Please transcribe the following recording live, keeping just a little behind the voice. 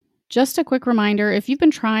Just a quick reminder, if you've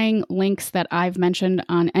been trying links that I've mentioned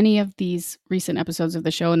on any of these recent episodes of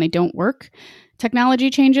the show and they don't work, technology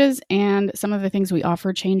changes and some of the things we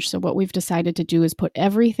offer change. So what we've decided to do is put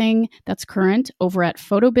everything that's current over at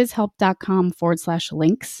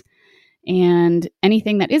photobizhelp.com/links. And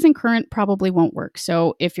anything that isn't current probably won't work.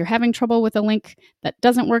 So if you're having trouble with a link that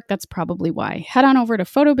doesn't work, that's probably why. Head on over to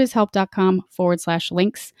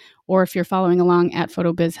photobizhelp.com/links, or if you're following along at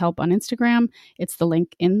photobizhelp on Instagram, it's the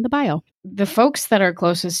link in the bio. The folks that are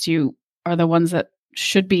closest to you are the ones that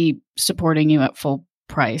should be supporting you at full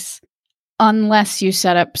price, unless you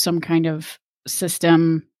set up some kind of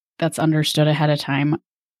system that's understood ahead of time.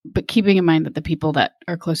 But keeping in mind that the people that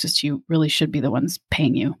are closest to you really should be the ones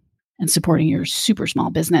paying you and supporting your super small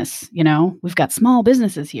business. You know, we've got small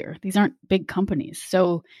businesses here. These aren't big companies.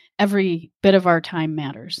 So every bit of our time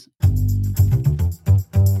matters.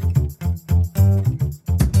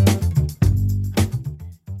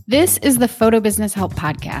 This is the Photo Business Help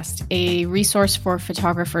Podcast, a resource for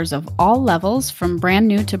photographers of all levels, from brand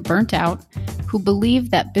new to burnt out, who believe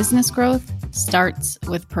that business growth starts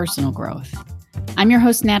with personal growth. I'm your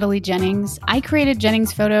host, Natalie Jennings. I created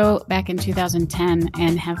Jennings Photo back in 2010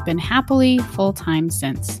 and have been happily full-time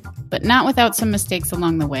since, but not without some mistakes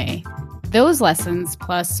along the way. Those lessons,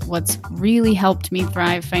 plus what's really helped me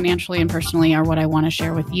thrive financially and personally, are what I want to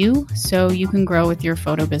share with you so you can grow with your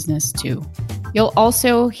photo business too. You'll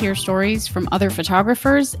also hear stories from other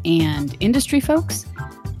photographers and industry folks,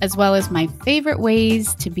 as well as my favorite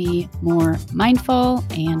ways to be more mindful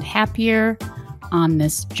and happier on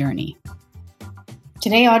this journey.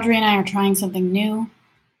 Today, Audrey and I are trying something new.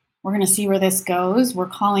 We're going to see where this goes. We're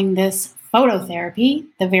calling this Phototherapy,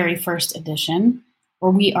 the very first edition,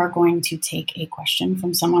 where we are going to take a question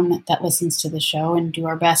from someone that listens to the show and do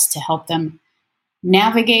our best to help them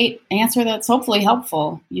navigate an answer that's hopefully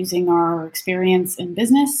helpful using our experience in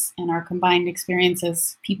business and our combined experience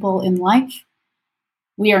as people in life.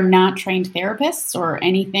 We are not trained therapists or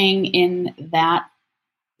anything in that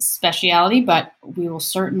speciality, but we will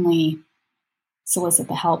certainly solicit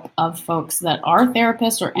the help of folks that are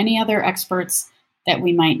therapists or any other experts that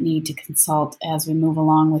we might need to consult as we move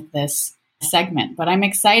along with this segment. But I'm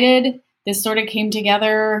excited. This sort of came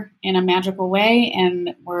together in a magical way,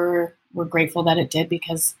 and we're grateful that it did,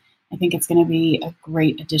 because I think it's going to be a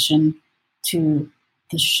great addition to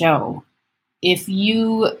the show. If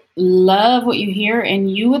you love what you hear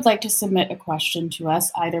and you would like to submit a question to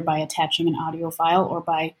us, either by attaching an audio file or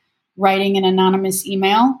by writing an anonymous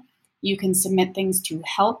email, you can submit things to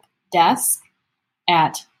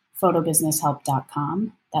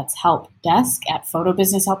helpdesk@photobusinesshelp.com. That's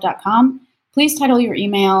helpdesk@photobusinesshelp.com. Please title your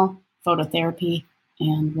email Phototherapy,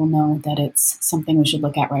 and we'll know that it's something we should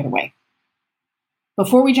look at right away.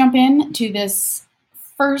 Before we jump in to this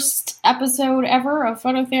first episode ever of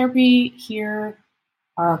Phototherapy, here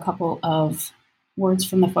are a couple of words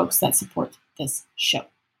from the folks that support this show.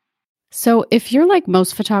 So if you're like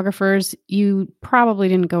most photographers, you probably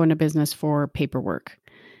didn't go into business for paperwork.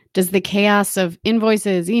 Does the chaos of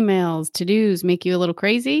invoices, emails, to-dos make you a little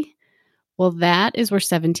crazy? Well, that is where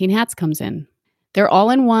 17 Hats comes in. Their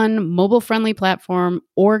all-in-one, mobile-friendly platform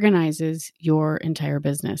organizes your entire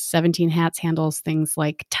business. 17 Hats handles things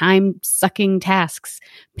like time-sucking tasks,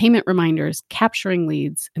 payment reminders, capturing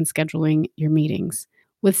leads, and scheduling your meetings.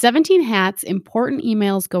 With 17 Hats, important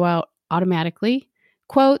emails go out automatically.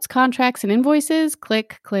 Quotes, contracts, and invoices,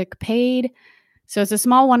 click, paid. So it's a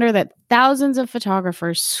small wonder that thousands of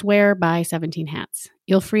photographers swear by 17 Hats.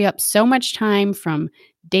 You'll free up so much time from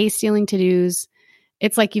day-stealing to-dos.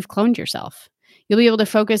 It's like you've cloned yourself. You'll be able to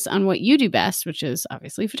focus on what you do best, which is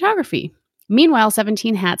obviously photography. Meanwhile,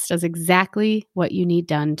 17 Hats does exactly what you need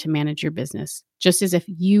done to manage your business, just as if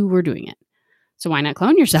you were doing it. So why not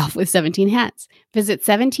clone yourself with 17 Hats? Visit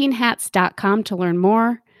 17hats.com to learn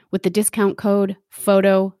more with the discount code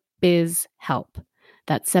PHOTOBIZHELP.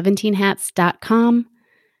 That's 17hats.com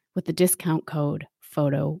with the discount code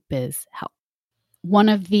PHOTOBIZHELP. One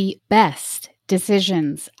of the best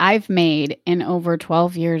decisions I've made in over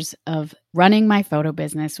 12 years of running my photo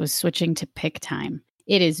business was switching to PicTime.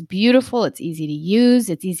 It is beautiful. It's easy to use.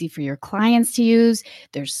 It's easy for your clients to use.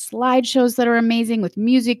 There's slideshows that are amazing with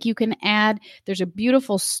music you can add. There's a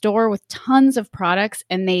beautiful store with tons of products,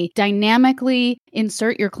 and they dynamically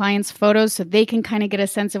insert your clients' photos so they can kind of get a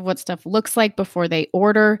sense of what stuff looks like before they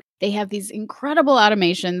order. They have these incredible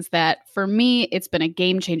automations that, for me, it's been a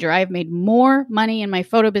game changer. I've made more money in my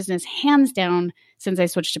photo business, hands down, since I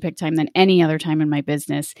switched to PicTime than any other time in my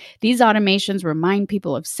business. These automations remind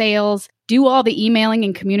people of sales, do all the emailing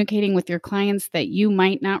and communicating with your clients that you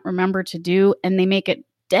might not remember to do, and they make it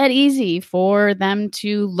dead easy for them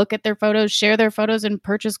to look at their photos, share their photos, and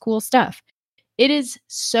purchase cool stuff. It is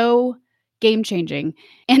so game changing.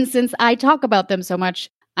 And since I talk about them so much,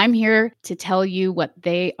 I'm here to tell you what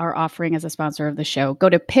they are offering as a sponsor of the show. Go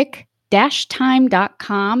to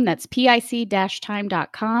pick-time.com. That's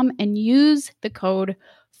pic-time.com and use the code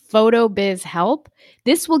PHOTOBIZHELP.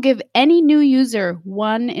 This will give any new user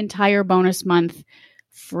one entire bonus month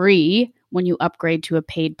free when you upgrade to a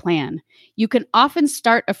paid plan. You can often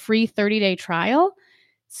start a free 30-day trial.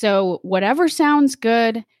 So whatever sounds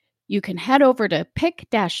good, you can head over to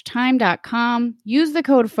pick-time.com, use the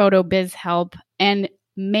code PHOTOBIZHELP, and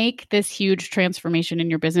make this huge transformation in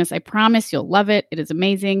your business. I promise you'll love it. It is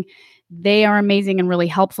amazing. They are amazing and really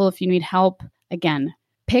helpful if you need help. Again,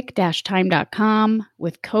 pick-time.com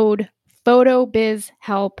with code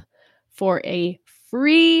PHOTOBIZHELP for a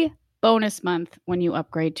free bonus month when you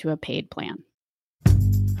upgrade to a paid plan.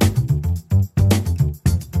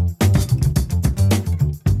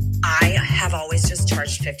 I have always just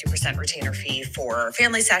charged 50% retainer fee for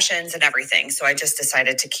family sessions and everything. So I just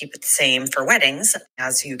decided to keep it the same for weddings.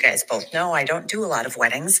 As you guys both know, I don't do a lot of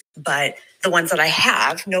weddings, but the ones that I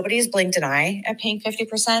have, nobody's blinked an eye at paying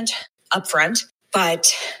 50% upfront.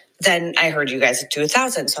 But then I heard you guys do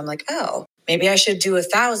 1,000. So I'm like, oh, maybe I should do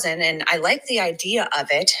 1,000. And I like the idea of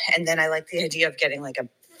it. And then I like the idea of getting like a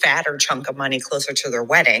fatter chunk of money closer to their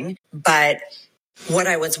wedding. But what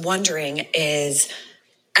I was wondering is,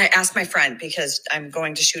 I asked my friend because I'm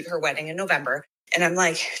going to shoot her wedding in November. And I'm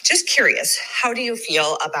like, just curious, how do you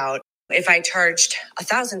feel about if I charged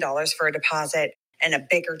 $1,000 for a deposit and a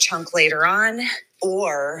bigger chunk later on?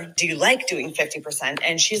 Or do you like doing 50%?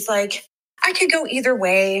 And she's like, I could go either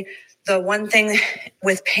way. The one thing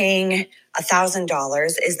with paying $1,000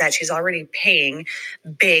 is that she's already paying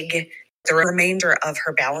the remainder of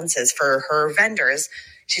her balances for her vendors.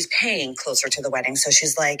 She's paying closer to the wedding. So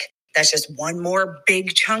she's like, that's just one more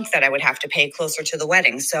big chunk that I would have to pay closer to the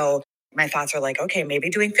wedding. So my thoughts are like, okay, maybe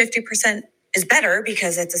doing 50% is better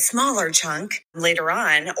because it's a smaller chunk later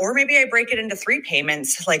on. Or maybe I break it into 3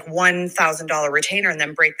 payments, like $1,000 retainer, and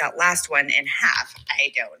then break that last one in half.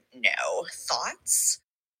 I don't know. Thoughts?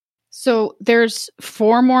 So there's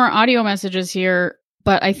 4 more audio messages here,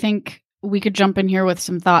 but I think we could jump in here with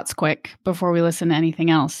some thoughts quick before we listen to anything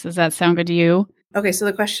else. Does that sound good to you? Okay, so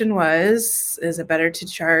the question was, is it better to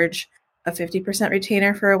charge a 50%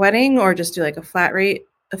 retainer for a wedding or just do like a flat rate,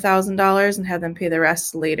 $1,000 and have them pay the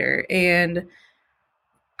rest later? And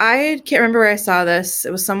I can't remember where I saw this.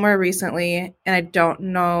 It was somewhere recently, and I don't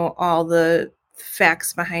know all the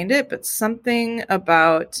facts behind it, but something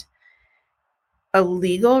about a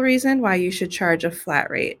legal reason why you should charge a flat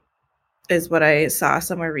rate is what I saw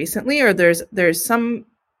somewhere recently, or there's some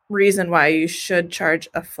reason why you should charge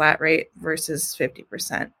a flat rate versus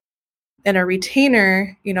 50%. And a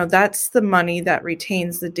retainer, that's the money that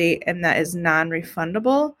retains the date and that is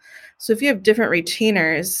non-refundable. So if you have different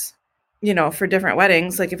retainers, for different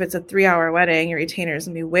weddings, like if it's a 3-hour wedding, your retainer is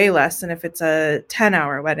going to be way less than if it's a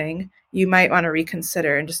 10-hour wedding. You might want to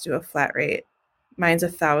reconsider and just do a flat rate. Mine's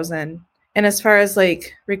 $1,000. And as far as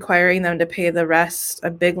like requiring them to pay the rest a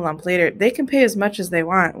big lump later, they can pay as much as they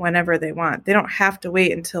want whenever they want. They don't have to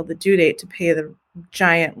wait until the due date to pay the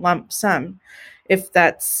giant lump sum. If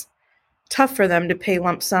that's tough for them to pay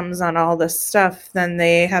lump sums on all this stuff, then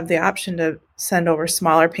they have the option to send over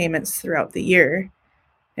smaller payments throughout the year.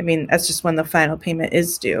 I mean, that's just when the final payment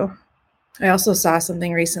is due. I also saw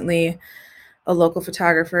something recently. A local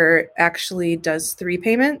photographer actually does 3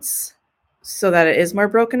 payments so that it is more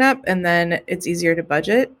broken up, and then it's easier to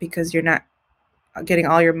budget because you're not getting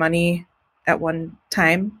all your money at one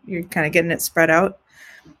time. You're kind of getting it spread out.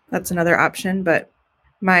 That's another option, but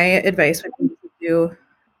my advice would be to do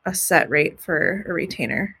a set rate for a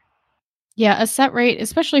retainer. Yeah, a set rate,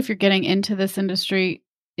 especially if you're getting into this industry,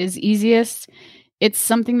 is easiest. It's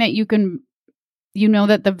something that you can,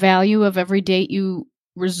 that the value of every date you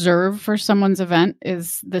reserve for someone's event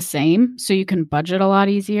is the same, so you can budget a lot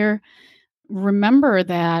easier. Remember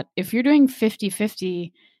that if you're doing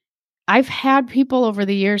 50-50, I've had people over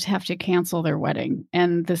the years have to cancel their wedding.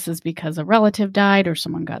 And this is because a relative died or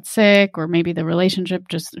someone got sick, or maybe the relationship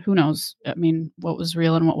just, who knows? I mean, what was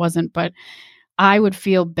real and what wasn't. But I would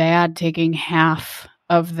feel bad taking half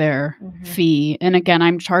of their fee. And again,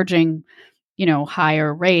 I'm charging,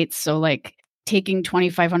 higher rates. So like taking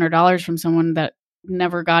 $2,500 from someone that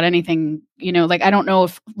never got anything, I don't know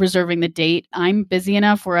if reserving the date, I'm busy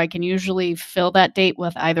enough where I can usually fill that date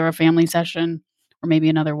with either a family session or maybe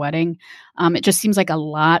another wedding. It just seems like a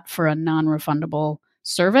lot for a non-refundable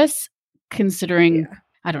service, considering,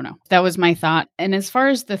 I don't know. That was my thought. And as far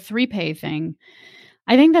as the 3-pay thing,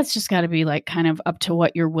 I think that's just got to be like kind of up to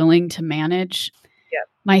what you're willing to manage. Yeah.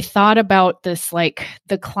 My thought about this, like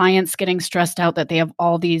the clients getting stressed out that they have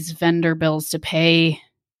all these vendor bills to pay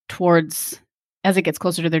towards as it gets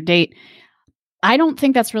closer to their date. I don't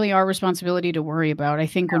think that's really our responsibility to worry about. I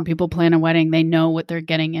think when people plan a wedding, they know what they're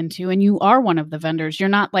getting into, and you are one of the vendors. You're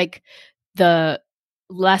not like the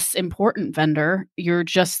less important vendor. You're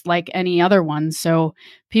just like any other one. So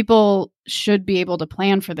people should be able to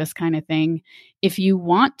plan for this kind of thing. If you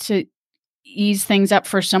want to ease things up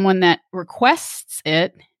for someone that requests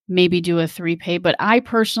it, maybe do a 3-pay. But I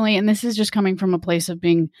personally, and this is just coming from a place of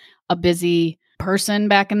being a busy person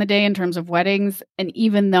back in the day in terms of weddings, and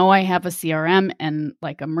even though I have a CRM and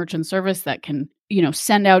like a merchant service that can,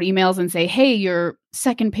 send out emails and say, hey, your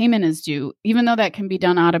second payment is due, even though that can be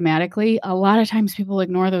done automatically, a lot of times people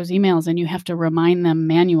ignore those emails and you have to remind them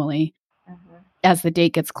manually as the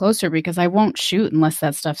date gets closer, because I won't shoot unless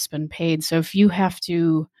that stuff's been paid. So if you have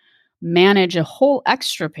to manage a whole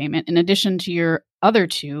extra payment in addition to your other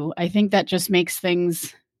two, I think that just makes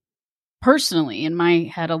things personally in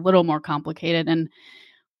my head a little more complicated, and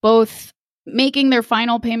both making their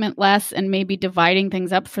final payment less and maybe dividing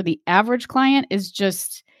things up for the average client is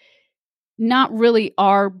just not really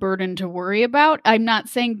our burden to worry about. I'm not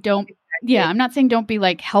saying don't be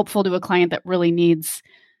like helpful to a client that really needs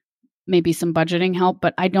maybe some budgeting help,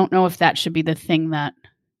 but I don't know if that should be the thing that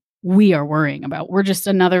we are worrying about. We're just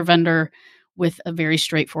another vendor with a very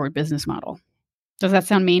straightforward business model. Does that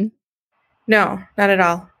sound mean? No, not at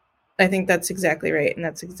all. I think that's exactly right. And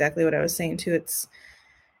that's exactly what I was saying too. It's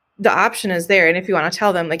the option is there. And if you want to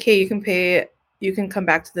tell them like, hey, you can come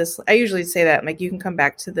back to this. I usually say that, like, you can come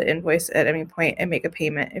back to the invoice at any point and make a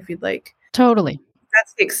payment if you'd like. Totally.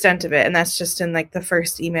 That's the extent of it. And that's just in like the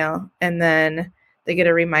first email. And then they get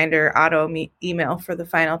a reminder email for the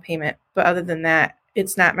final payment. But other than that,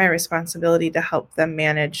 it's not my responsibility to help them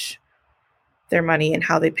manage their money and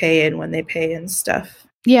how they pay and when they pay and stuff.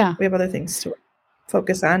 Yeah. We have other things to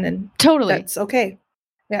focus on, and totally, that's okay.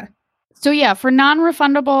 Yeah. So yeah, for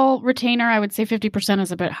non-refundable retainer, I would say 50%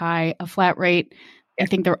 is a bit high. A flat rate, I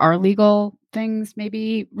think there are legal things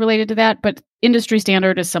maybe related to that, but industry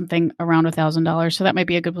standard is something around $1,000. So that might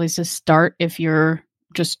be a good place to start if you're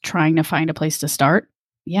just trying to find a place to start.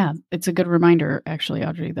 Yeah, it's a good reminder, actually,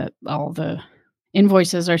 Audrey, that all the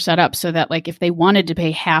invoices are set up so that like if they wanted to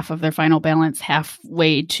pay half of their final balance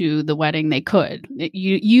halfway to the wedding, they could.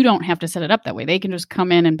 You don't have to set it up that way. They can just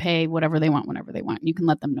come in and pay whatever they want whenever they want. You can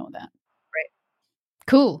let them know that. Right.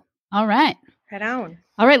 Cool. All right. Head on.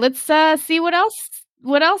 All right. Let's see what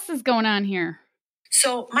else is going on here.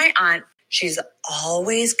 So my aunt, she's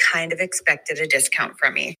always kind of expected a discount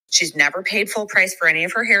from me. She's never paid full price for any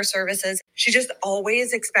of her hair services. She just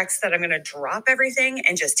always expects that I'm going to drop everything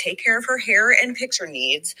and just take care of her hair and picture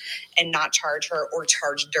needs and not charge her or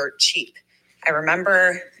charge dirt cheap. I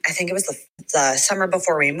remember, I think it was the summer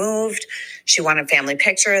before we moved, she wanted family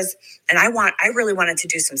pictures. And I really wanted to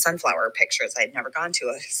do some sunflower pictures. I'd never gone to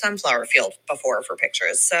a sunflower field before for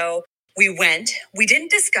pictures. So we went. We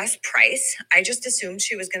didn't discuss price. I just assumed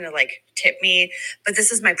she was going to like tip me. But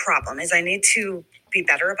this is my problem, is I need to be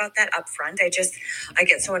better about that up front. I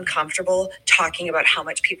get so uncomfortable talking about how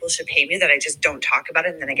much people should pay me that I just don't talk about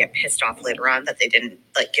it. And then I get pissed off later on that they didn't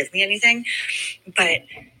like give me anything. But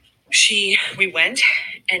we went,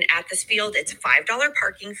 and at this field, it's $5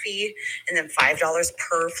 parking fee and then $5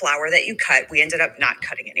 per flower that you cut. We ended up not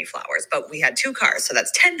cutting any flowers, but we had 2 cars. So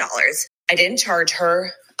that's $10. I didn't charge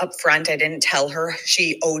her up front. I didn't tell her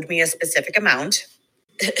she owed me a specific amount.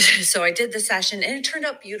 So I did the session and it turned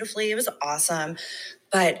out beautifully. It was awesome,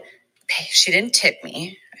 but she didn't tip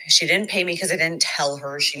me. She didn't pay me because I didn't tell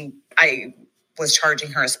her I was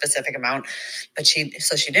charging her a specific amount, but she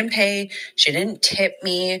didn't pay. She didn't tip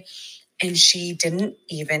me, and she didn't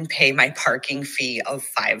even pay my parking fee of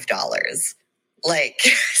 $5. Like,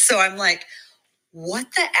 so I'm like, what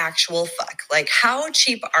the actual fuck? Like, how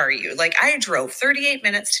cheap are you? Like, I drove 38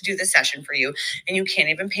 minutes to do the session for you, and you can't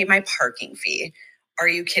even pay my parking fee. Are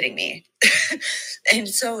you kidding me? And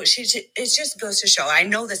so it just goes to show, I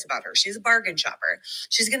know this about her. She's a bargain shopper.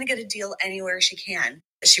 She's going to get a deal anywhere she can.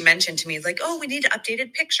 She mentioned to me like, oh, we need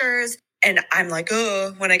updated pictures. And I'm like,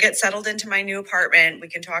 oh, when I get settled into my new apartment, we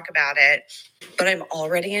can talk about it. But I'm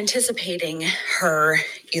already anticipating her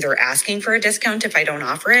either asking for a discount if I don't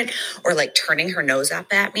offer it, or like turning her nose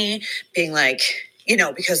up at me, being like,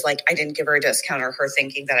 because like I didn't give her a discount, or her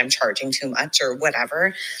thinking that I'm charging too much or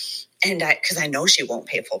whatever. And because I know she won't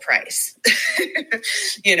pay full price,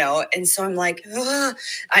 and so I'm like,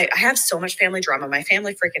 I have so much family drama. My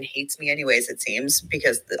family freaking hates me anyways, it seems,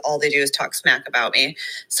 because all they do is talk smack about me.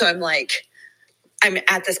 So I'm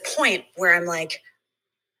at this point where I'm like,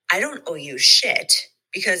 I don't owe you shit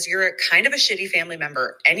because you're a kind of a shitty family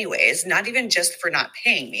member anyways, not even just for not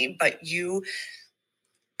paying me, but you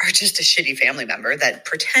are just a shitty family member that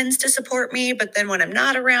pretends to support me. But then when I'm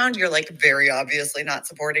not around, you're like very obviously not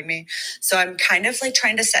supporting me. So I'm kind of like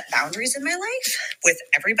trying to set boundaries in my life with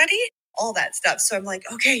everybody, all that stuff. So I'm like,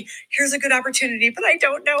 okay, here's a good opportunity, but I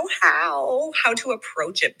don't know how to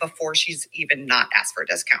approach it before she's even not asked for a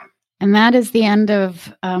discount. And that is the end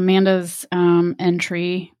of Amanda's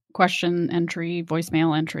question entry,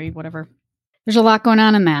 voicemail entry, whatever. There's a lot going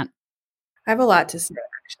on in that. I have a lot to say,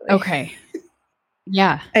 actually. Okay.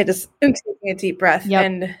 Yeah. I just am taking a deep breath. Yep.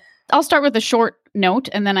 And I'll start with a short note,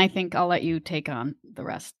 and then I think I'll let you take on the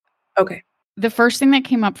rest. Okay. The first thing that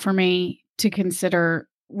came up for me to consider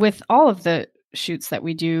with all of the shoots that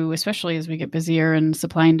we do, especially as we get busier and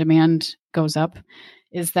supply and demand goes up,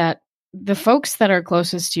 is that the folks that are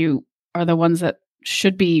closest to you are the ones that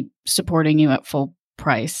should be supporting you at full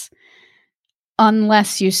price,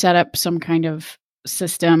 unless you set up some kind of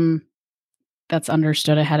system that's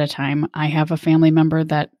understood ahead of time. I have a family member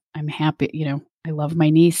that I'm happy, I love my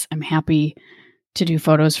niece. I'm happy to do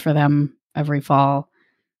photos for them every fall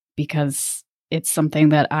because it's something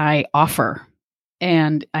that I offer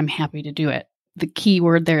and I'm happy to do it. The key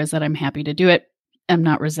word there is that I'm happy to do it. I'm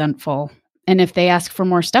not resentful. And if they ask for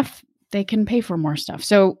more stuff, they can pay for more stuff.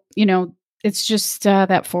 So, it's just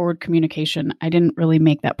that forward communication. I didn't really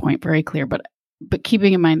make that point very clear, but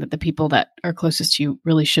keeping in mind that the people that are closest to you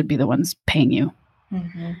really should be the ones paying you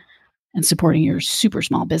and supporting your super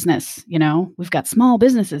small business. We've got small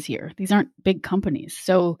businesses here. These aren't big companies.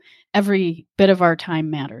 So every bit of our time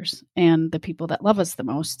matters. And the people that love us the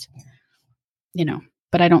most,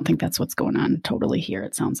 but I don't think that's what's going on totally here.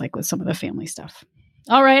 It sounds like with some of the family stuff.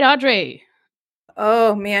 All right, Audrey.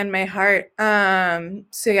 Oh man, my heart.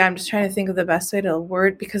 So yeah, I'm just trying to think of the best way to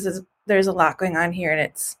word because there's a lot going on here,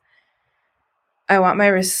 and I want my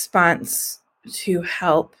response to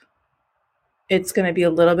help. It's going to be a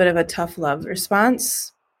little bit of a tough love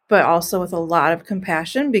response, but also with a lot of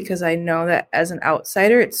compassion because I know that as an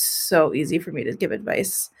outsider, it's so easy for me to give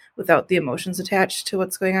advice without the emotions attached to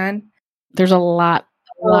what's going on. There's a lot.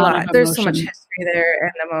 There's so much history there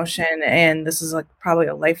and emotion, and this is like probably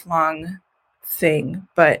a lifelong thing,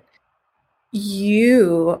 but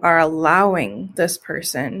you are allowing this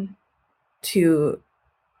person to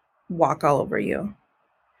walk all over you.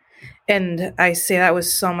 And I say that with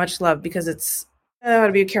so much love because I have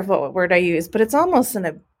to be careful what word I use, but it's almost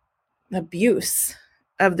an abuse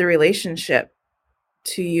of the relationship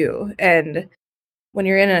to you. And when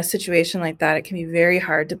you're in a situation like that, it can be very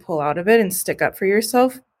hard to pull out of it and stick up for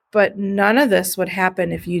yourself. But none of this would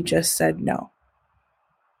happen if you just said no,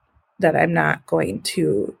 that I'm not going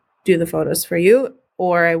to do the photos for you,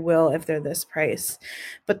 or I will if they're this price.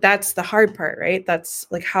 But that's the hard part, right? That's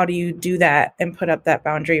like, how do you do that and put up that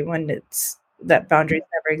boundary when that boundary's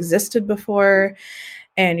never existed before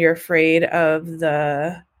and you're afraid of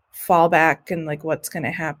the fallback and like what's going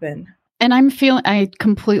to happen? And I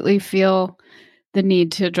completely feel the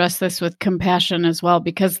need to address this with compassion as well,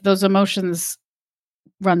 because those emotions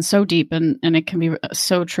run so deep and it can be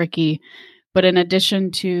so tricky. But in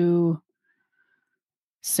addition to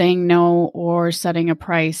saying no or setting a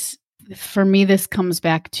price, for me, this comes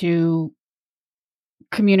back to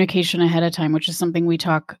communication ahead of time, which is something we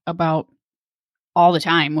talk about all the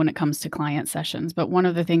time when it comes to client sessions. But one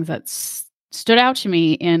of the things that stood out to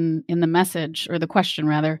me in the message, or the question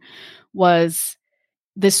rather, was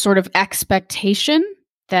this sort of expectation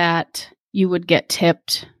that you would get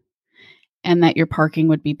tipped and that your parking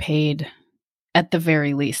would be paid at the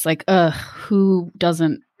very least. Like, who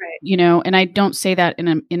doesn't, right. And I don't say that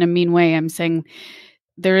in a mean way. I'm saying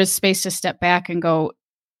there is space to step back and go,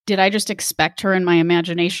 did I just expect her in my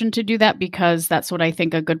imagination to do that because that's what I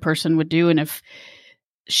think a good person would do? And if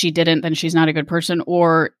she didn't, then she's not a good person.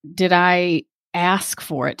 Or did I ask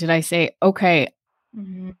for it? Did I say, okay,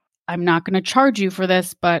 I'm not going to charge you for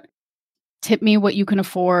this, but tip me what you can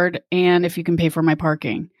afford. And if you can pay for my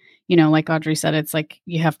parking, like Audrey said, it's like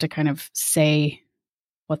you have to kind of say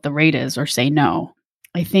what the rate is or say no.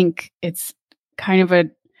 I think it's kind of a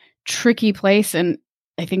tricky place. And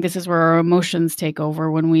I think this is where our emotions take over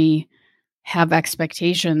when we have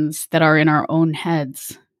expectations that are in our own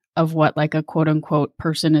heads of what like a quote unquote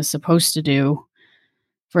person is supposed to do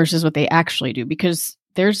versus what they actually do. Because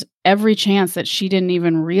there's every chance that she didn't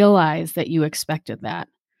even realize that you expected that.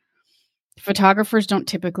 Photographers don't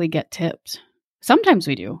typically get tipped. Sometimes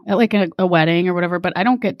we do at like a wedding or whatever, but I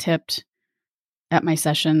don't get tipped at my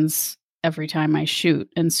sessions every time I shoot.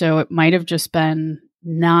 And so it might have just been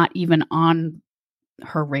not even on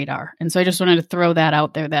her radar. And so I just wanted to throw that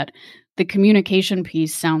out there, that the communication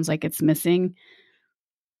piece sounds like it's missing.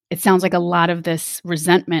 It sounds like a lot of this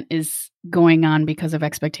resentment is going on because of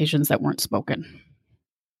expectations that weren't spoken.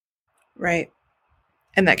 Right.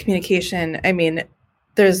 And that communication, I mean,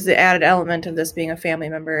 there's the added element of this being a family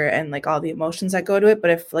member and like all the emotions that go to it.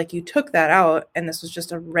 But if like you took that out and this was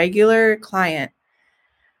just a regular client,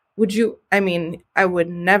 I would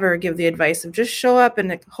never give the advice of just show up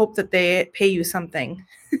and hope that they pay you something.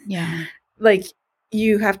 Yeah. Like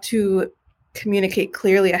you have to communicate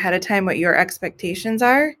clearly ahead of time what your expectations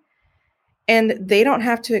are, and they don't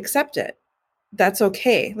have to accept it. That's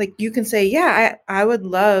okay. Like you can say, yeah, I would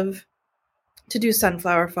love to do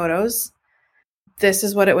sunflower photos. This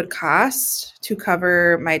is what it would cost to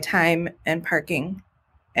cover my time and parking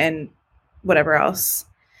and whatever else.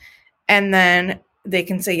 And then they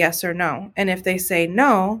can say yes or no. And if they say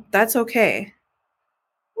no, that's okay.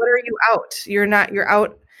 What are you out? You're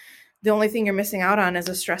out. The only thing you're missing out on is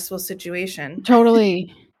a stressful situation.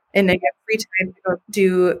 Totally. And they get free time to go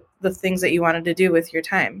do the things that you wanted to do with your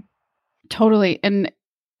time. Totally. And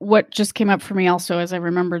what just came up for me also as I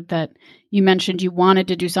remembered that you mentioned you wanted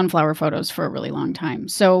to do sunflower photos for a really long time.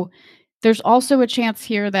 So there's also a chance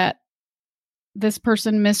here that this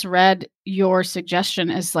person misread your suggestion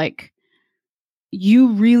as like,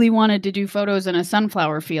 you really wanted to do photos in a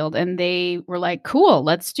sunflower field and they were like, cool,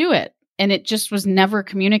 let's do it. And it just was never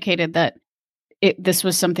communicated that this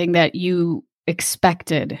was something that you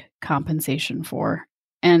expected compensation for.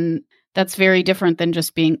 And that's very different than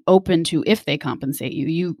just being open to if they compensate you.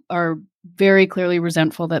 You are very clearly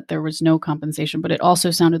resentful that there was no compensation, but it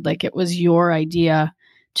also sounded like it was your idea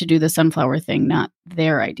to do the sunflower thing, not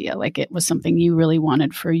their idea. Like it was something you really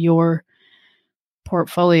wanted for your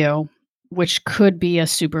portfolio, which could be a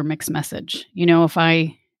super mixed message. You know, if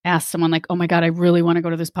I asked someone like, oh my God, I really want to go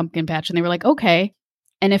to this pumpkin patch. And they were like, okay.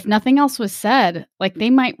 And if nothing else was said, like they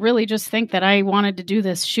might really just think that I wanted to do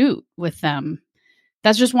this shoot with them.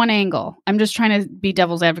 That's just one angle. I'm just trying to be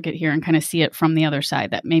devil's advocate here and kind of see it from the other side,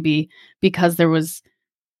 that maybe because there was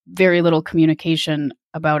very little communication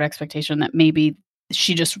about expectation, that maybe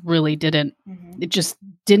she just really didn't, it just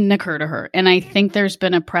didn't occur to her. And I think there's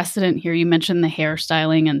been a precedent here. You mentioned the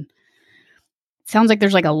hairstyling, and it sounds like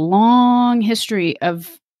there's like a long history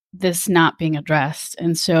of this not being addressed.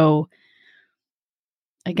 And so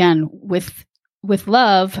again, with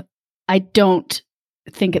love, I don't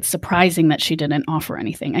think it's surprising that she didn't offer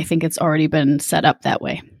anything. I think it's already been set up that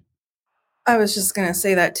way. I was just going to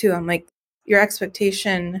say that too. I'm like, your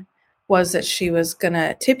expectation was that she was going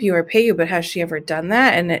to tip you or pay you, but has she ever done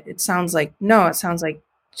that? And it sounds like, no, it sounds like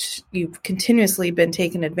you've continuously been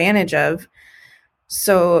taken advantage of.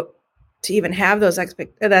 So to even have those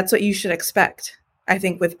that's what you should expect. I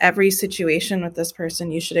think with every situation with this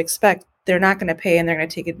person, you should expect they're not going to pay and they're going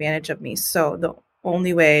to take advantage of me. So the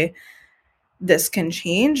only way this can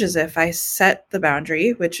change is if I set the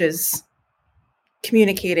boundary, which is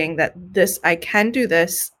communicating that I can do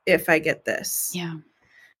this if I get this. Yeah.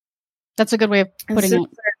 That's a good way of putting it.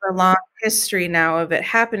 There's a long history now of it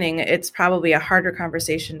happening. It's probably a harder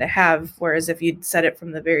conversation to have. Whereas if you'd said it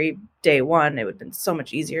from the very day one, it would have been so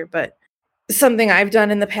much easier. But something I've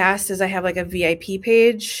done in the past is I have like a VIP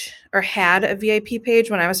page, or had a VIP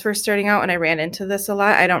page when I was first starting out, and I ran into this a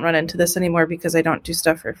lot. I don't run into this anymore because I don't do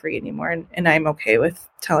stuff for free anymore. And I'm okay with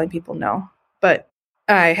telling people no. But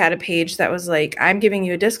I had a page that was like, I'm giving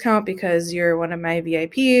you a discount because you're one of my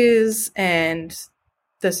VIPs, and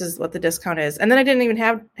this is what the discount is. And then I didn't even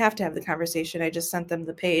have to have the conversation. I just sent them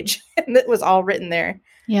the page and it was all written there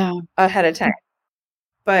ahead of time.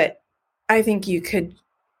 But I think you could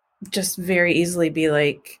just very easily be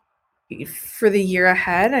like, for the year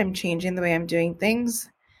ahead, I'm changing the way I'm doing things.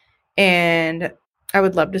 And I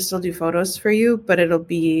would love to still do photos for you, but it'll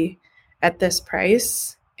be at this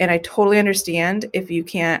price. And I totally understand if you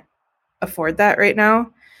can't afford that right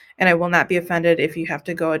now. And I will not be offended if you have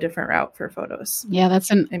to go a different route for photos. Yeah, that's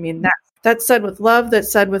said with love.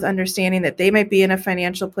 That's said with understanding that they might be in a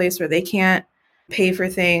financial place where they can't pay for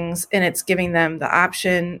things, and it's giving them the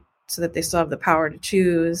option so that they still have the power to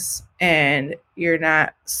choose, and you're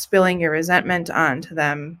not spilling your resentment onto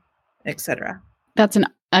them, etc. That's an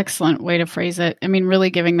excellent way to phrase it. I mean,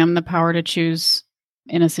 really giving them the power to choose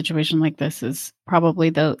in a situation like this is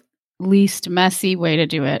probably the least messy way to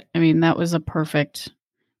do it. I mean, that was a perfect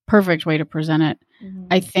way to present it. Mm-hmm.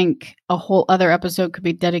 I think a whole other episode could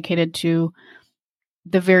be dedicated to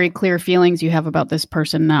the very clear feelings you have about this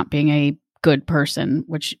person not being a good person,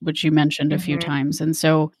 which you mentioned a few times. And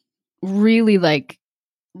so really like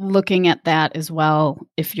looking at that as well,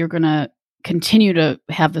 if you're going to continue to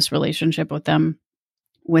have this relationship with them,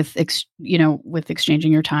 with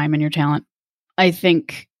exchanging your time and your talent, I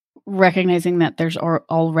think recognizing that there's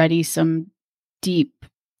already some deep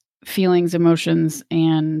feelings, emotions,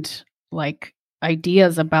 and like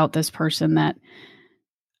ideas about this person that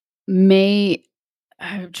may,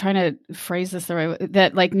 I'm trying to phrase this the right way,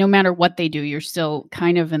 that like no matter what they do, you're still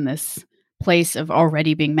kind of in this place of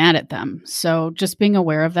already being mad at them. So just being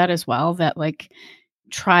aware of that as well, that like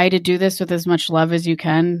try to do this with as much love as you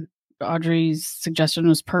can. Audrey's suggestion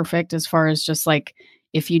was perfect as far as just like,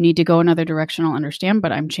 if you need to go another direction, I'll understand,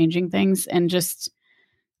 but I'm changing things, and just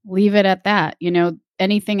leave it at that. You know,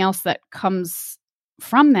 anything else that comes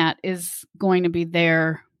from that is going to be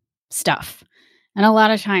their stuff. And a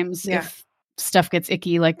lot of times if stuff gets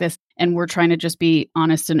icky like this and we're trying to just be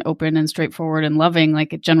honest and open and straightforward and loving,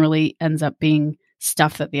 like it generally ends up being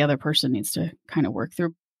stuff that the other person needs to kind of work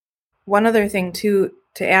through. One other thing too,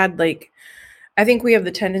 to add, like, I think we have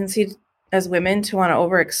the tendency as women to want to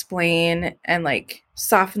over explain and like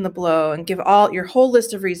soften the blow and give all your whole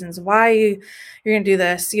list of reasons why you're going to do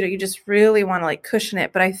this. You know, you just really want to like cushion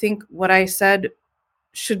it. But I think what I said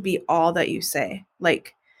should be all that you say.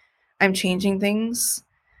 Like, I'm changing things.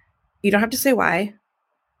 You don't have to say why.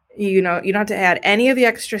 You know, you don't have to add any of the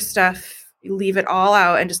extra stuff. You leave it all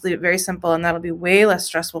out and just leave it very simple. And that'll be way less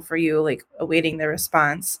stressful for you, like awaiting the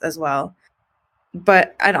response as well.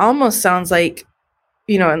 But it almost sounds like,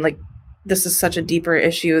 you know, and like this is such a deeper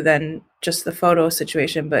issue than just the photo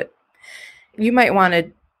situation, but you might want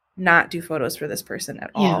to not do photos for this person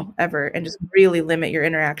at all, ever, and just really limit your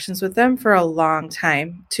interactions with them for a long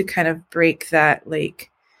time to kind of break that,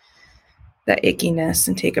 like, that ickiness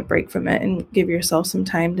and take a break from it and give yourself some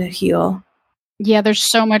time to heal. Yeah, there's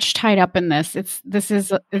so much tied up in this. This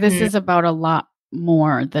is about a lot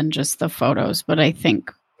more than just the photos, but I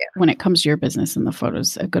think when it comes to your business and the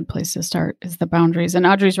photos, a good place to start is the boundaries. And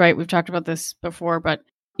Audrey's right. We've talked about this before, but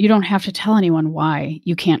you don't have to tell anyone why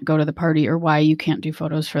you can't go to the party or why you can't do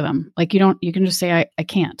photos for them. Like you can just say, I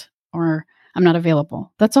can't, or I'm not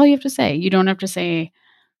available. That's all you have to say. You don't have to say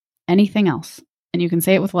anything else, and you can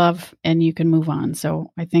say it with love and you can move on.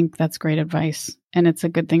 So I think that's great advice. And it's a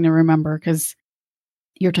good thing to remember because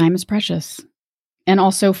your time is precious. And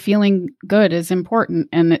also feeling good is important.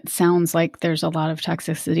 And it sounds like there's a lot of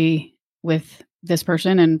toxicity with this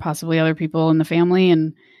person and possibly other people in the family.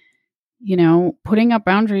 And, you know, putting up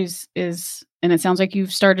boundaries is, and it sounds like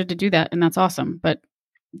you've started to do that, and that's awesome. But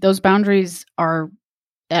those boundaries are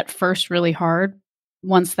at first really hard.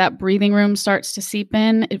 Once that breathing room starts to seep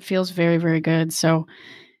in, it feels very, very good. So,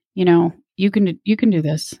 you know, you can do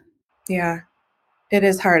this. Yeah. It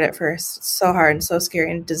is hard at first. It's so hard and so scary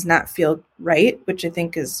and does not feel right, which I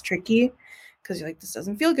think is tricky because you're like, this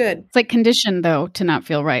doesn't feel good. It's like conditioned, though, to not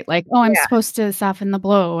feel right. Like, oh, I'm supposed to soften the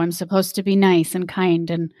blow. I'm supposed to be nice and kind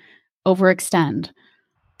and overextend.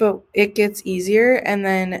 But it gets easier. And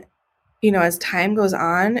then, you know, as time goes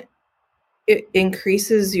on, it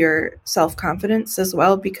increases your self-confidence as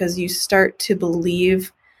well because you start to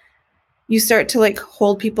believe, you start to like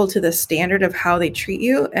hold people to the standard of how they treat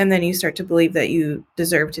you. And then you start to believe that you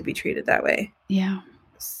deserve to be treated that way. Yeah.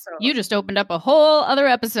 So you just opened up a whole other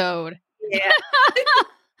episode. Yeah.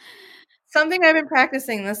 Something I've been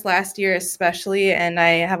practicing this last year, especially, and I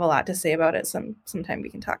have a lot to say about it. Sometime we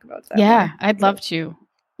can talk about that. Yeah, more. I'd love to.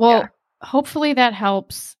 Well, hopefully that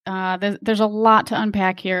helps. There's a lot to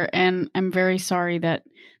unpack here, and I'm very sorry that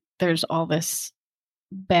there's all this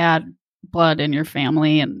bad blood in your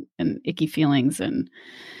family and icky feelings and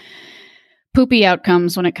poopy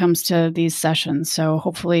outcomes when it comes to these sessions. So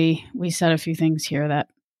hopefully we said a few things here that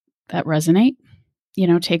resonate. You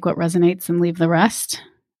know, take what resonates and leave the rest.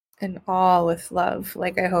 And all with love.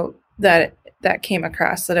 Like, I hope that came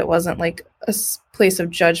across, that it wasn't like a place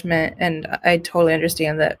of judgment. And I totally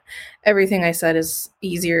understand that everything I said is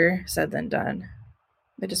easier said than done.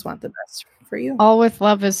 I just want the best for you. All with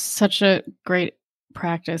love is such a great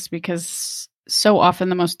practice because so often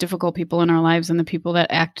the most difficult people in our lives and the people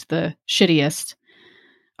that act the shittiest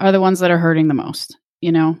are the ones that are hurting the most,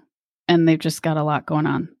 you know, and they've just got a lot going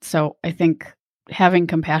on. So I think having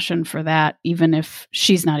compassion for that, even if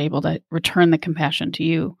she's not able to return the compassion to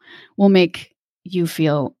you, will make you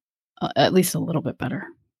feel at least a little bit better.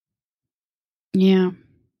 Yeah.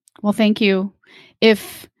 Well, thank you.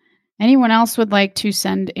 If anyone else would like to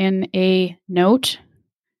send in a note,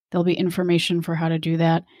 there'll be information for how to do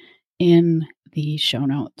that in the show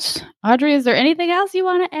notes. Audrey, is there anything else you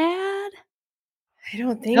want to add? I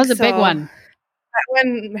don't think so. That was a big one. That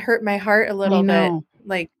one hurt my heart a little bit.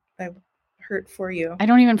 Like, I hurt for you. I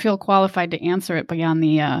don't even feel qualified to answer it beyond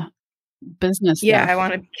the business stuff. I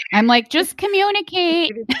want to. I'm like, just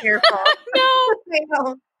communicate. Be careful.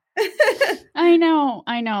 No. I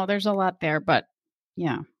know. There's a lot there, but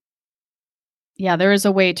yeah. Yeah, there is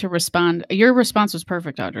a way to respond. Your response was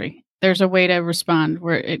perfect, Audrey. There's a way to respond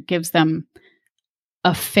where it gives them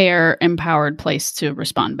a fair, empowered place to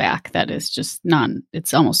respond back. That is just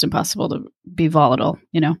it's almost impossible to be volatile,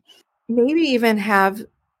 Maybe even have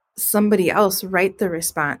somebody else write the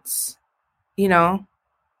response,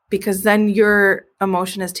 because then your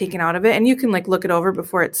emotion is taken out of it and you can look it over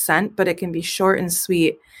before it's sent, but it can be short and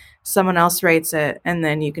sweet. Someone else writes it and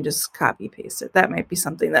then you can just copy paste it. That might be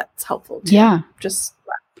something that's helpful too. Yeah. Just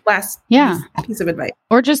last piece of advice.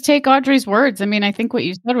 Or just take Audrey's words. I mean, I think what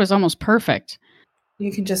you said was almost perfect.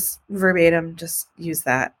 You can just verbatim, just use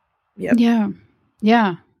that. Yep.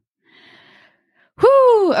 Yeah.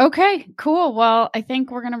 Whew. Okay, cool. Well, I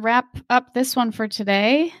think we're going to wrap up this one for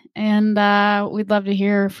today. And we'd love to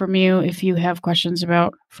hear from you if you have questions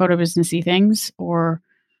about photo businessy things or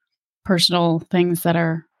personal things that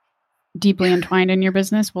are deeply entwined in your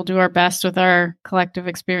business. We'll do our best with our collective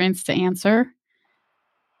experience to answer.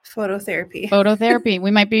 Phototherapy.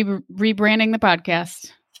 We might be rebranding the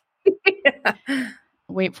podcast. Yeah.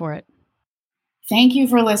 Wait for it. Thank you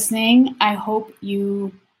for listening. I hope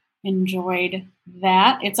you enjoyed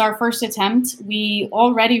that. It's our first attempt. We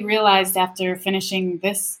already realized after finishing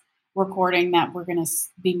this recording that we're going to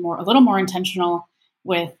be a little more intentional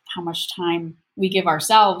with how much time we give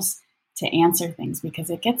ourselves to answer things, because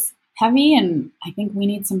it gets heavy and I think we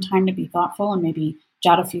need some time to be thoughtful and maybe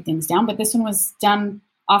jot a few things down. But this one was done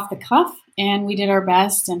off the cuff and we did our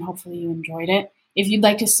best and hopefully you enjoyed it. If you'd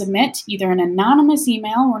like to submit either an anonymous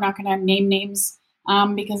email, we're not going to name names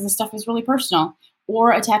because this stuff is really personal,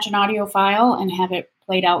 or attach an audio file and have it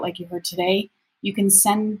played out like you heard today, you can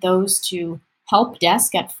send those to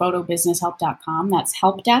helpdesk@photobusinesshelp.com. That's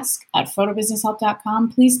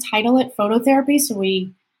helpdesk@photobusinesshelp.com. Please title it phototherapy so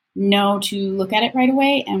we know to look at it right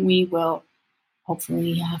away, and we will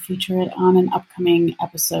hopefully feature it on an upcoming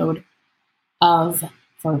episode of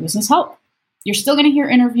Photo Business Help. You're still going to hear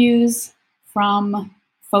interviews from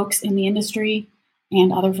folks in the industry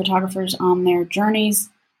and other photographers on their journeys,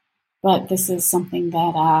 but this is something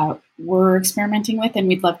that we're experimenting with, and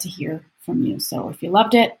we'd love to hear from you. So if you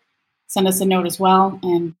loved it, send us a note as well,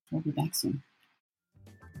 and we'll be back soon.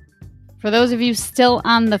 For those of you still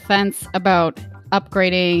on the fence about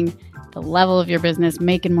upgrading the level of your business,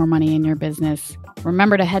 making more money in your business,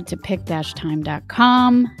 remember to head to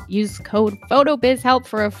pick-time.com. Use code PHOTOBIZHELP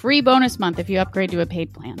for a free bonus month if you upgrade to a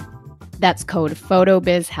paid plan. That's code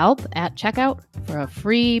PHOTOBIZHELP at checkout for a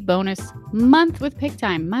free bonus month with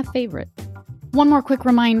PickTime, my favorite. One more quick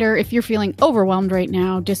reminder, if you're feeling overwhelmed right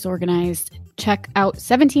now, disorganized, check out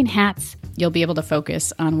 17 Hats. You'll be able to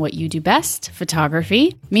focus on what you do best,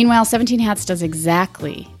 photography. Meanwhile, 17 Hats does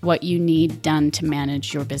exactly what you need done to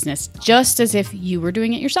manage your business, just as if you were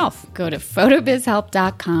doing it yourself. Go to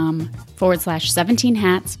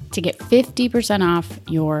photobizhelp.com/17hats to get 50% off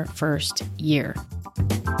your first year.